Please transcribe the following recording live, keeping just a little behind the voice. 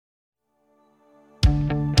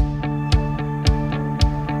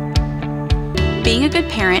Being a good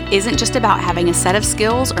parent isn't just about having a set of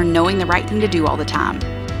skills or knowing the right thing to do all the time.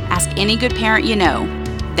 Ask any good parent you know.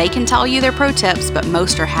 They can tell you their pro tips, but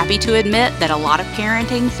most are happy to admit that a lot of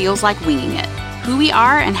parenting feels like winging it. Who we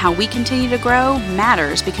are and how we continue to grow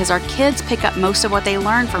matters because our kids pick up most of what they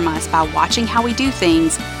learn from us by watching how we do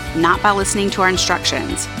things, not by listening to our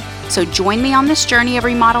instructions. So join me on this journey of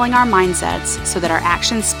remodeling our mindsets so that our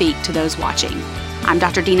actions speak to those watching. I'm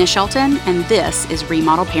Dr. Dina Shelton, and this is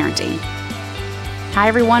Remodel Parenting. Hi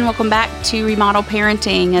everyone, welcome back to Remodel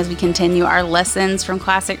Parenting as we continue our Lessons from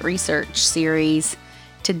Classic Research series.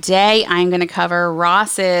 Today I'm going to cover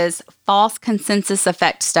Ross's false consensus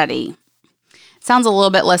effect study. Sounds a little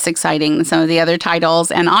bit less exciting than some of the other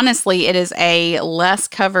titles, and honestly it is a less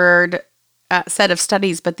covered set of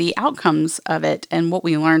studies, but the outcomes of it and what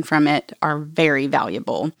we learn from it are very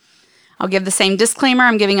valuable. I'll give the same disclaimer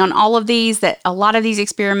I'm giving on all of these, that a lot of these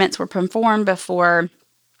experiments were performed before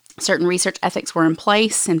certain research ethics were in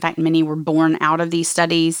place. In fact, many were born out of these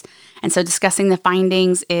studies. And so discussing the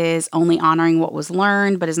findings is only honoring what was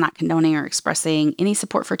learned, but is not condoning or expressing any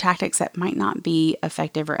support for tactics that might not be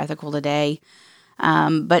effective or ethical today.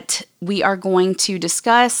 But we are going to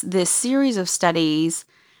discuss this series of studies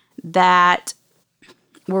that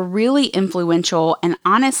were really influential and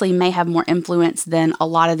honestly may have more influence than a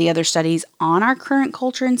lot of the other studies on our current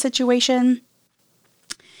culture and situation.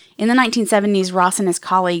 In the 1970s, Ross and his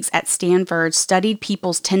colleagues at Stanford studied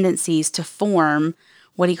people's tendencies to form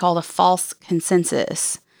what he called a false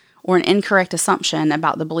consensus, or an incorrect assumption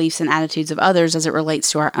about the beliefs and attitudes of others as it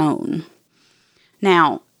relates to our own.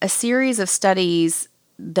 Now, a series of studies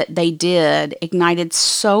that they did ignited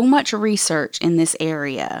so much research in this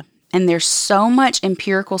area, and there's so much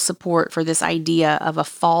empirical support for this idea of a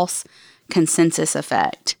false consensus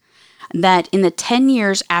effect, that in the 10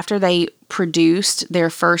 years after they produced their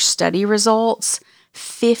first study results,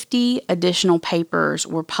 50 additional papers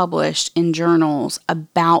were published in journals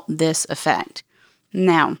about this effect.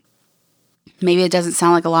 Now, maybe it doesn't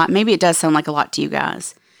sound like a lot. Maybe it does sound like a lot to you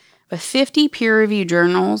guys. But 50 peer-reviewed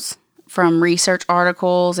journals from research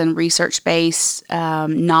articles and research-based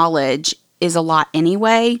knowledge is a lot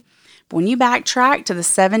anyway. But when you backtrack to the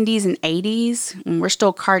 70s and 80s, when we're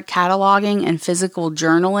still card cataloging and physical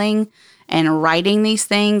journaling and writing these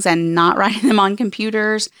things and not writing them on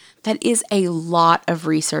computers, that is a lot of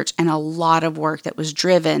research and a lot of work that was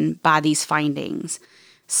driven by these findings.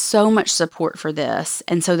 So much support for this,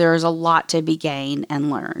 and so there is a lot to be gained and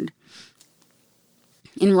learned.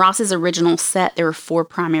 In Ross's original set, there were 4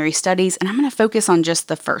 primary studies, and I'm going to focus on just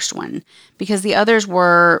the first one because the others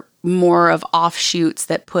were more of offshoots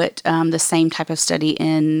that put the same type of study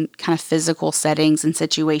in kind of physical settings and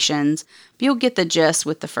situations. But you'll get the gist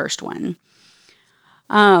with the first one.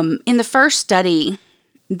 In the first study,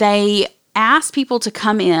 they asked people to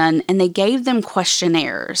come in and they gave them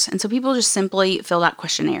questionnaires. And so people just simply filled out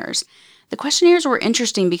questionnaires. The questionnaires were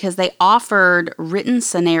interesting because they offered written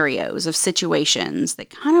scenarios of situations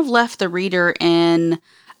that kind of left the reader in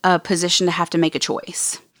a position to have to make a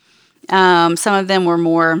choice. Some of them were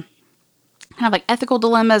more kind of like ethical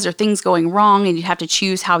dilemmas or things going wrong, and you'd have to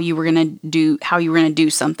choose how you were going to do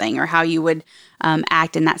something or how you would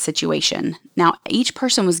act in that situation. Now, each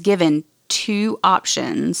person was given 2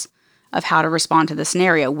 options of how to respond to the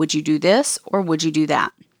scenario. Would you do this or would you do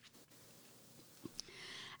that?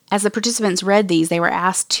 As the participants read these, they were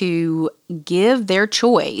asked to give their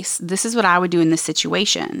choice. This is what I would do in this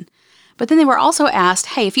situation. But then they were also asked,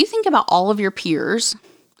 hey, if you think about all of your peers,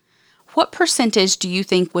 what percentage do you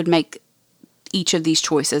think would make each of these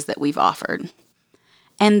choices that we've offered?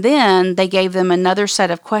 And then they gave them another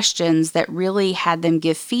set of questions that really had them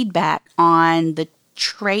give feedback on the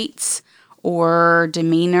traits or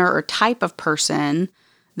demeanor or type of person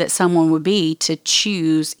that someone would be to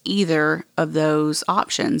choose either of those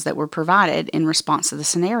options that were provided in response to the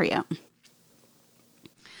scenario.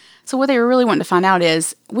 So what they were really wanting to find out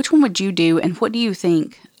is, which one would you do, and what do you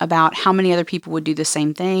think about how many other people would do the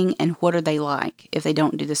same thing, and what are they like if they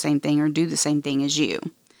don't do the same thing or do the same thing as you?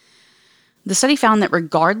 The study found that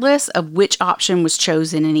regardless of which option was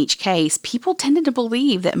chosen in each case, people tended to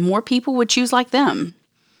believe that more people would choose like them.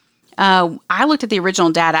 I looked at the original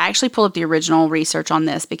data. I actually pulled up the original research on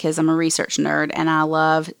this because I'm a research nerd and I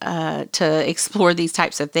love to explore these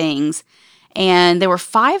types of things. And there were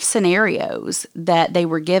 5 scenarios that they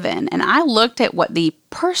were given. And I looked at what the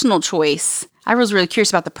personal choice, I was really curious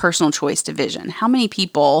about the personal choice division. How many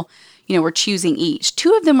people, were choosing each?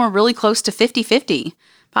 2 of them were really close to 50-50.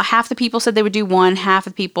 About half the people said they would do one, half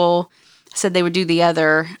of the people said they would do the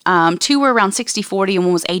other. 2 were around 60-40 and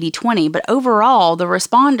one was 80-20. But overall, the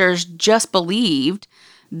responders just believed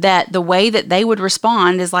that the way that they would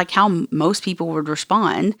respond is like how most people would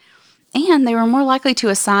respond. And they were more likely to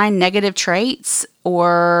assign negative traits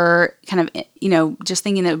or kind of, just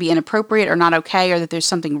thinking that it would be inappropriate or not okay or that there's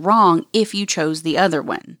something wrong if you chose the other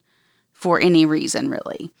one for any reason,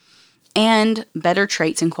 really. And better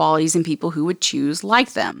traits and qualities in people who would choose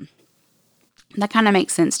like them. That kind of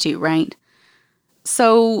makes sense too, right?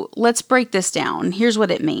 So let's break this down. Here's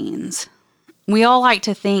what it means. We all like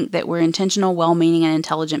to think that we're intentional, well-meaning, and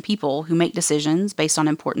intelligent people who make decisions based on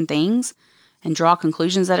important things and draw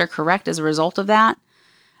conclusions that are correct as a result of that.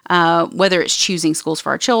 Whether it's choosing schools for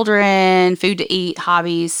our children, food to eat,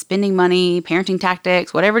 hobbies, spending money, parenting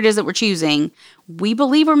tactics, whatever it is that we're choosing, we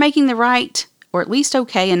believe we're making the right or at least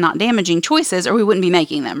okay and not damaging choices, or we wouldn't be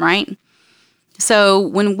making them, right? So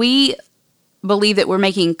when we believe that we're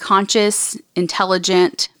making conscious,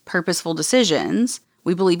 intelligent, purposeful decisions,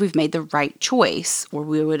 we believe we've made the right choice, or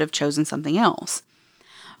we would have chosen something else.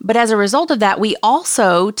 But as a result of that, we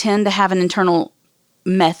also tend to have an internal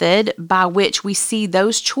method by which we see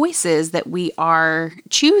those choices that we are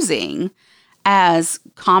choosing as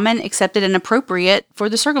common, accepted, and appropriate for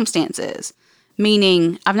the circumstances.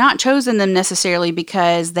 Meaning, I've not chosen them necessarily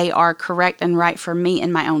because they are correct and right for me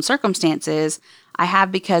in my own circumstances. I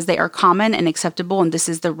have because they are common and acceptable, and this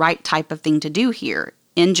is the right type of thing to do here,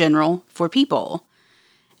 in general, for people.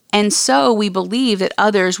 And so we believe that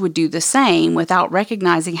others would do the same without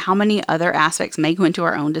recognizing how many other aspects may go into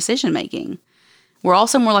our own decision making. We're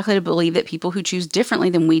also more likely to believe that people who choose differently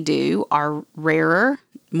than we do are rarer,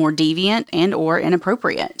 more deviant, and or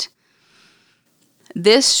inappropriate.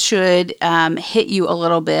 This should hit you a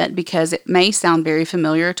little bit because it may sound very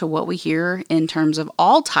familiar to what we hear in terms of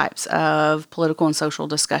all types of political and social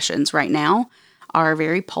discussions right now are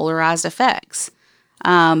very polarized effects.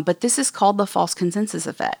 But this is called the false consensus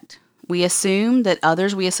effect. We assume that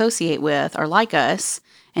others we associate with are like us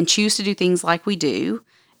and choose to do things like we do,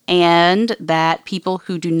 and that people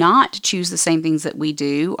who do not choose the same things that we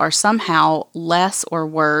do are somehow less or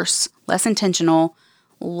worse, less intentional,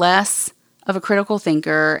 less of a critical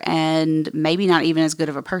thinker, and maybe not even as good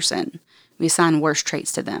of a person. We assign worse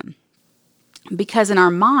traits to them. Because in our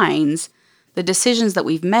minds, the decisions that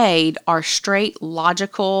we've made are straight,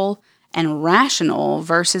 logical, and rational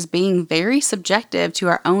versus being very subjective to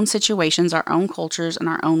our own situations, our own cultures, and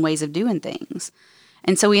our own ways of doing things.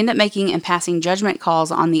 And so we end up making and passing judgment calls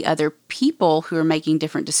on the other people who are making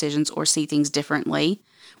different decisions or see things differently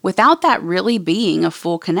without that really being a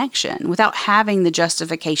full connection, without having the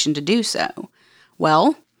justification to do so.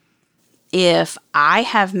 Well, if I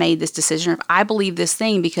have made this decision, or if I believe this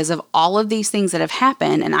thing because of all of these things that have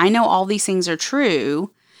happened, and I know all these things are true,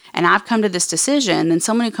 and I've come to this decision, then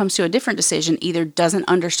someone who comes to a different decision either doesn't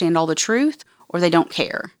understand all the truth or they don't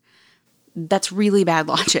care. That's really bad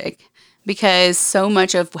logic because so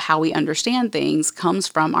much of how we understand things comes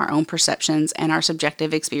from our own perceptions and our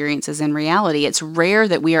subjective experiences in reality. It's rare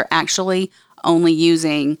that we are actually only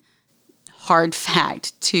using hard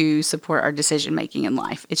fact to support our decision making in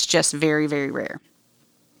life. It's just very, very rare.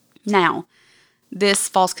 Now, this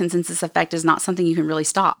false consensus effect is not something you can really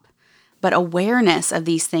stop. But awareness of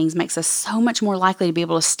these things makes us so much more likely to be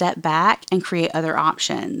able to step back and create other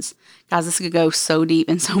options. Guys, this could go so deep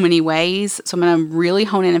in so many ways. So I'm going to really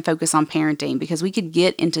hone in and focus on parenting because we could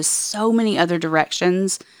get into so many other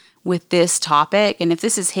directions with this topic. And if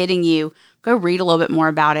this is hitting you, go read a little bit more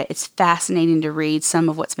about it. It's fascinating to read some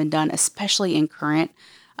of what's been done, especially in current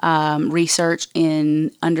research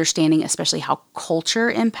in understanding especially how culture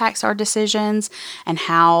impacts our decisions and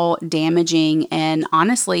how damaging and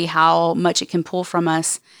honestly how much it can pull from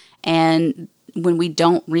us, and when we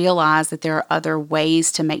don't realize that there are other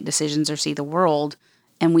ways to make decisions or see the world,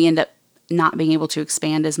 and we end up not being able to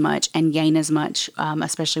expand as much and gain as much,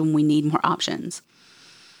 especially when we need more options.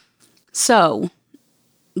 So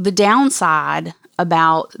the downside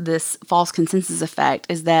about this false consensus effect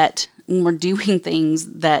is that when we're doing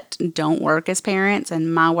things that don't work as parents,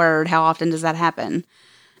 and my word, how often does that happen?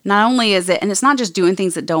 Not only is it, and it's not just doing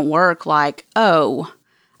things that don't work like, oh,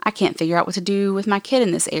 I can't figure out what to do with my kid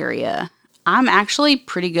in this area. I'm actually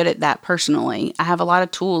pretty good at that personally. I have a lot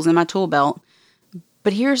of tools in my tool belt.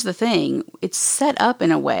 But here's the thing, it's set up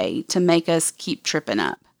in a way to make us keep tripping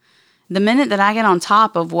up. The minute that I get on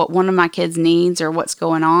top of what one of my kids needs or what's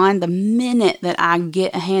going on, the minute that I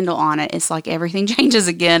get a handle on it, it's like everything changes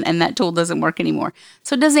again and that tool doesn't work anymore.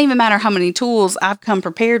 So it doesn't even matter how many tools I've come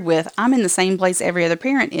prepared with. I'm in the same place every other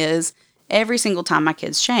parent is every single time my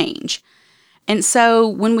kids change. And so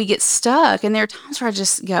when we get stuck, and there are times where I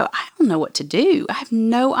just go, I don't know what to do. I have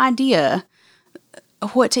no idea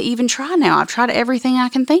what to even try now. I've tried everything I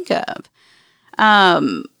can think of.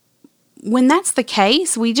 when that's the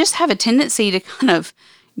case, we just have a tendency to kind of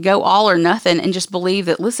go all or nothing and just believe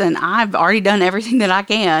that, listen, I've already done everything that I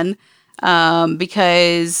can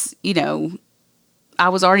because, I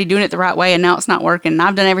was already doing it the right way and now it's not working. And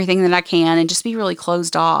I've done everything that I can, and just be really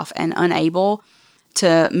closed off and unable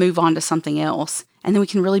to move on to something else. And then we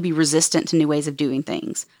can really be resistant to new ways of doing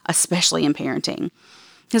things, especially in parenting.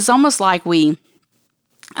 It's almost like we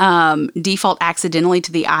default accidentally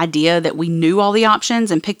to the idea that we knew all the options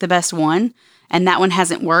and picked the best one, and that one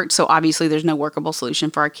hasn't worked. So obviously there's no workable solution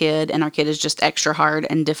for our kid, and our kid is just extra hard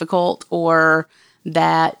and difficult, or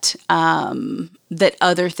that that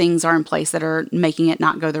other things are in place that are making it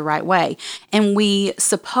not go the right way. And we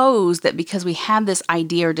suppose that because we have this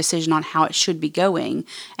idea or decision on how it should be going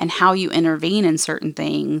and how you intervene in certain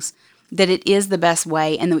things, that it is the best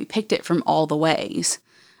way, and that we picked it from all the ways.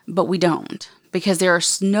 But we don't, because there are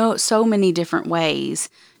so many different ways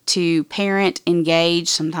to parent, engage,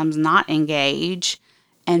 sometimes not engage,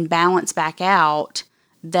 and balance back out,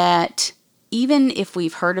 that even if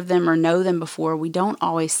we've heard of them or know them before, we don't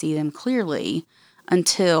always see them clearly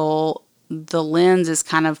until the lens is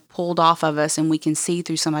kind of pulled off of us and we can see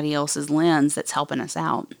through somebody else's lens that's helping us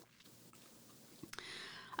out.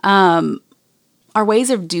 Our ways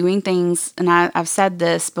of doing things, and I've said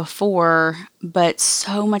this before, but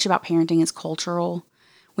so much about parenting is cultural.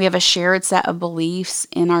 We have a shared set of beliefs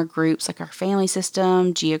in our groups, like our family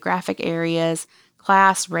system, geographic areas,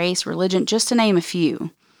 class, race, religion, just to name a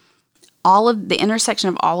few. All of the intersection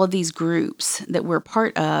of all of these groups that we're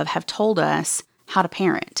part of have told us how to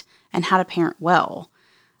parent and how to parent well.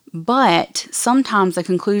 But sometimes the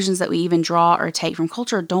conclusions that we even draw or take from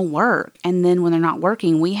culture don't work. And then when they're not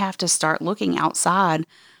working, we have to start looking outside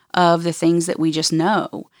of the things that we just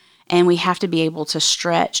know. And we have to be able to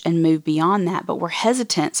stretch and move beyond that. But we're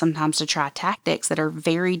hesitant sometimes to try tactics that are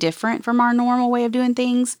very different from our normal way of doing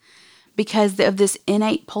things because of this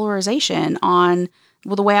innate polarization on,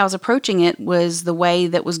 well, the way I was approaching it was the way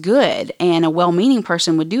that was good, and a well-meaning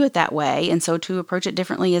person would do it that way, and so to approach it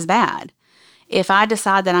differently is bad. If I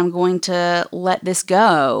decide that I'm going to let this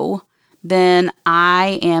go, then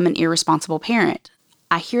I am an irresponsible parent.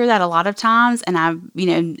 I hear that a lot of times, and I've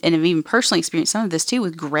even personally experienced some of this too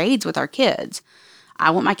with grades with our kids. I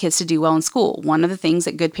want my kids to do well in school. One of the things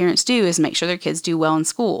that good parents do is make sure their kids do well in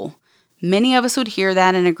school. Many of us would hear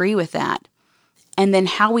that and agree with that. And then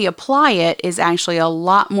how we apply it is actually a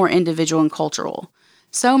lot more individual and cultural.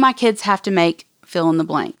 So my kids have to make fill in the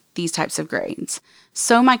blank, these types of grades.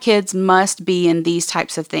 So my kids must be in these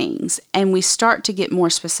types of things. And we start to get more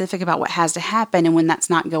specific about what has to happen. And when that's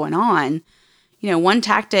not going on, one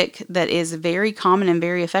tactic that is very common and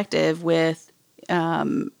very effective with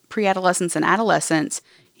pre-adolescents and adolescents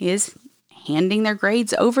is handing their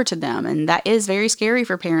grades over to them. And that is very scary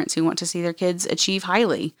for parents who want to see their kids achieve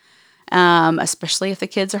highly. Especially if the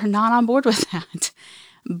kids are not on board with that.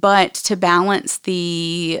 But to balance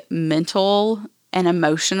the mental and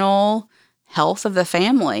emotional health of the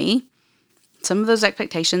family, some of those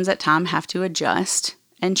expectations at times have to adjust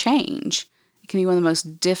and change. It can be one of the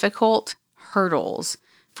most difficult hurdles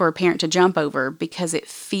for a parent to jump over because it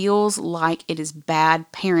feels like it is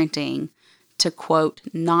bad parenting to, quote,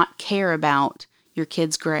 not care about your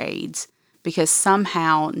kids' grades, because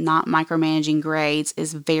somehow not micromanaging grades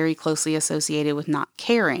is very closely associated with not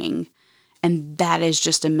caring. And that is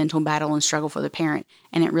just a mental battle and struggle for the parent.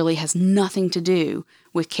 And it really has nothing to do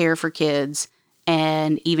with care for kids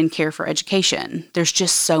and even care for education. There's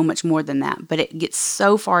just so much more than that. But it gets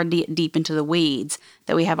so far deep into the weeds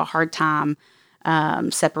that we have a hard time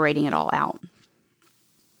separating it all out.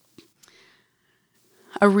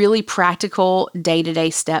 A really practical day-to-day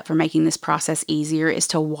step for making this process easier is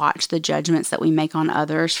to watch the judgments that we make on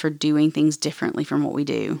others for doing things differently from what we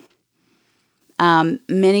do.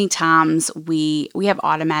 Many times we have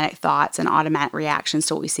automatic thoughts and automatic reactions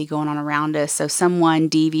to what we see going on around us. So someone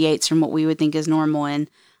deviates from what we would think is normal in,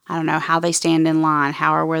 how they stand in line,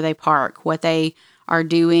 how or where they park, what they are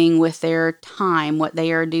doing with their time, what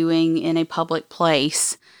they are doing in a public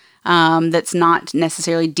place. That's not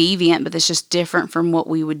necessarily deviant, but that's just different from what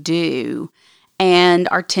we would do. And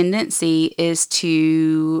our tendency is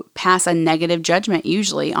to pass a negative judgment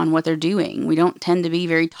usually on what they're doing. We don't tend to be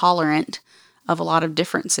very tolerant of a lot of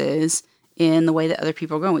differences in the way that other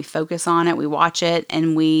people are going. We focus on it, we watch it,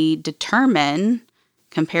 and we determine,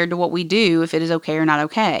 compared to what we do, if it is okay or not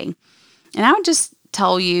okay. And I would just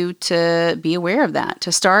tell you to be aware of that,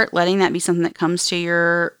 to start letting that be something that comes to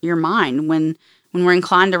your mind when we're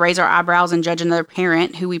inclined to raise our eyebrows and judge another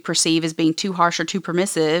parent who we perceive as being too harsh or too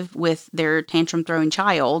permissive with their tantrum-throwing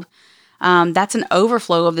child. that's an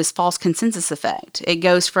overflow of this false consensus effect. It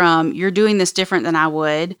goes from you're doing this different than I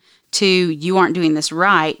would to you aren't doing this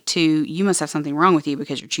right to you must have something wrong with you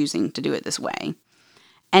because you're choosing to do it this way.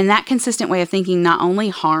 And that consistent way of thinking not only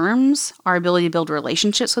harms our ability to build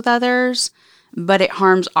relationships with others, but it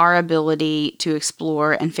harms our ability to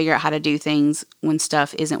explore and figure out how to do things when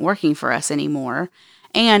stuff isn't working for us anymore.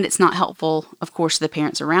 And it's not helpful, of course, to the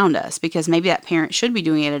parents around us, because maybe that parent should be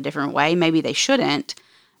doing it a different way. Maybe they shouldn't.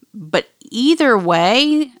 But either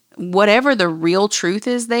way, whatever the real truth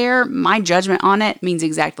is there, my judgment on it means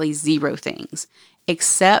exactly zero things,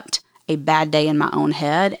 except a bad day in my own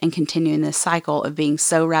head and continuing this cycle of being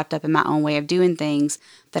so wrapped up in my own way of doing things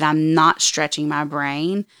that I'm not stretching my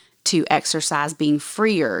brain to exercise being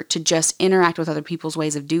freer, to just interact with other people's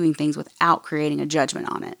ways of doing things without creating a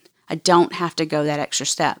judgment on it. I don't have to go that extra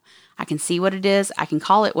step. I can see what it is, I can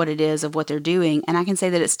call it what it is of what they're doing, and I can say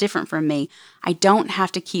that it's different from me. I don't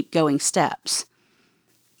have to keep going steps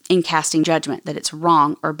in casting judgment that it's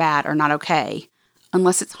wrong or bad or not okay,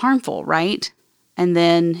 unless it's harmful, right? And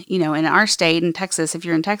then, in our state, in Texas, if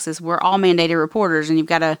you're in Texas, we're all mandated reporters, and you've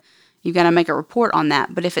got to make a report on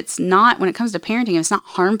that. But if it's not, when it comes to parenting, if it's not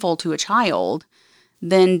harmful to a child,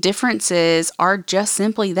 then differences are just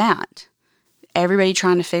simply that. Everybody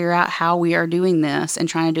trying to figure out how we are doing this and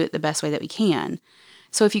trying to do it the best way that we can.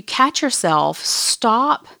 So if you catch yourself,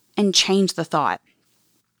 stop and change the thought.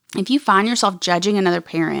 If you find yourself judging another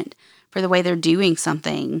parent for the way they're doing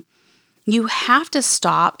something, you have to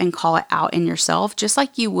stop and call it out in yourself, just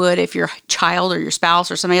like you would if your child or your spouse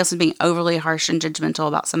or somebody else is being overly harsh and judgmental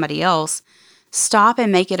about somebody else. Stop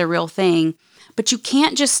and make it a real thing. But you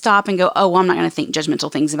can't just stop and go, oh, well, I'm not going to think judgmental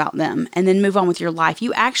things about them, and then move on with your life.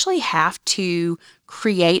 You actually have to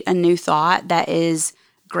create a new thought that is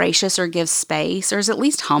gracious or gives space or is at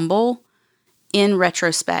least humble in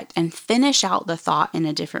retrospect and finish out the thought in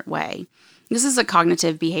a different way. This is a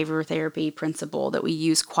cognitive behavior therapy principle that we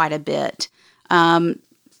use quite a bit.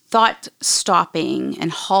 Thought stopping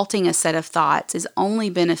and halting a set of thoughts is only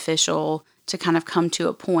beneficial to kind of come to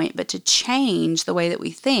a point, but to change the way that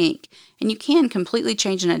we think, and you can completely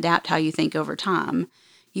change and adapt how you think over time,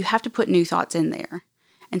 you have to put new thoughts in there.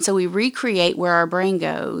 And so we recreate where our brain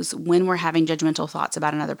goes when we're having judgmental thoughts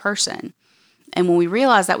about another person. And when we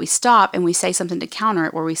realize that, we stop and we say something to counter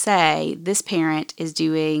it, where we say, this parent is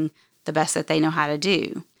doing the best that they know how to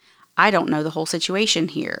do. I don't know the whole situation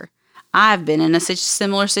here. I've been in a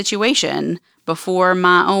similar situation before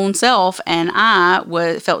my own self, and I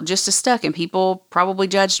felt just as stuck, and people probably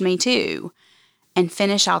judged me too. And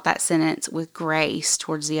finish out that sentence with grace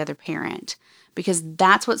towards the other parent, because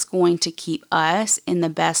that's what's going to keep us in the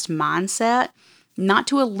best mindset, not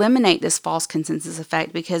to eliminate this false consensus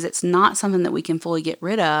effect, because it's not something that we can fully get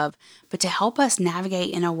rid of, but to help us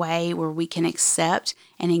navigate in a way where we can accept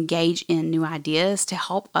and engage in new ideas to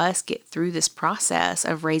help us get through this process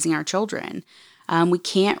of raising our children. We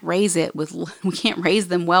can't raise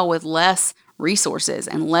them well with less resources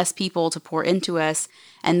and less people to pour into us,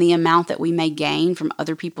 and the amount that we may gain from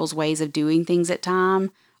other people's ways of doing things at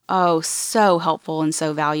time. Oh, so helpful and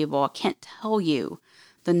so valuable. I can't tell you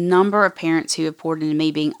the number of parents who have poured into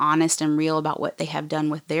me being honest and real about what they have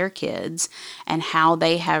done with their kids and how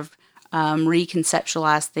they have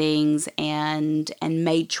reconceptualized things and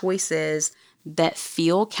made choices that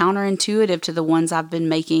feel counterintuitive to the ones I've been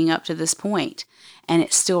making up to this point. And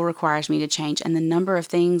it still requires me to change. And the number of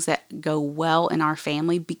things that go well in our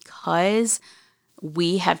family because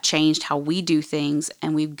we have changed how we do things,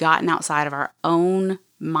 and we've gotten outside of our own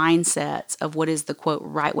mindsets of what is the, quote,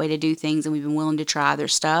 right way to do things, and we've been willing to try other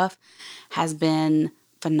stuff, has been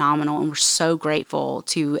phenomenal. And we're so grateful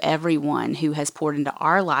to everyone who has poured into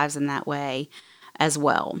our lives in that way as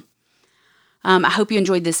well. I hope you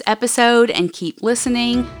enjoyed this episode and keep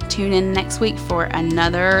listening. Tune in next week for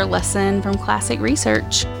another lesson from Classic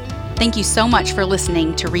Research. Thank you so much for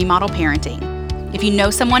listening to Remodel Parenting. If you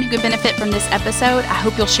know someone who could benefit from this episode, I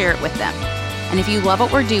hope you'll share it with them. And if you love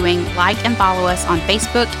what we're doing, like and follow us on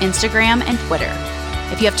Facebook, Instagram, and Twitter.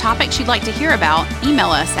 If you have topics you'd like to hear about,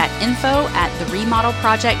 email us at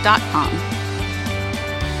info@theremodelproject.com.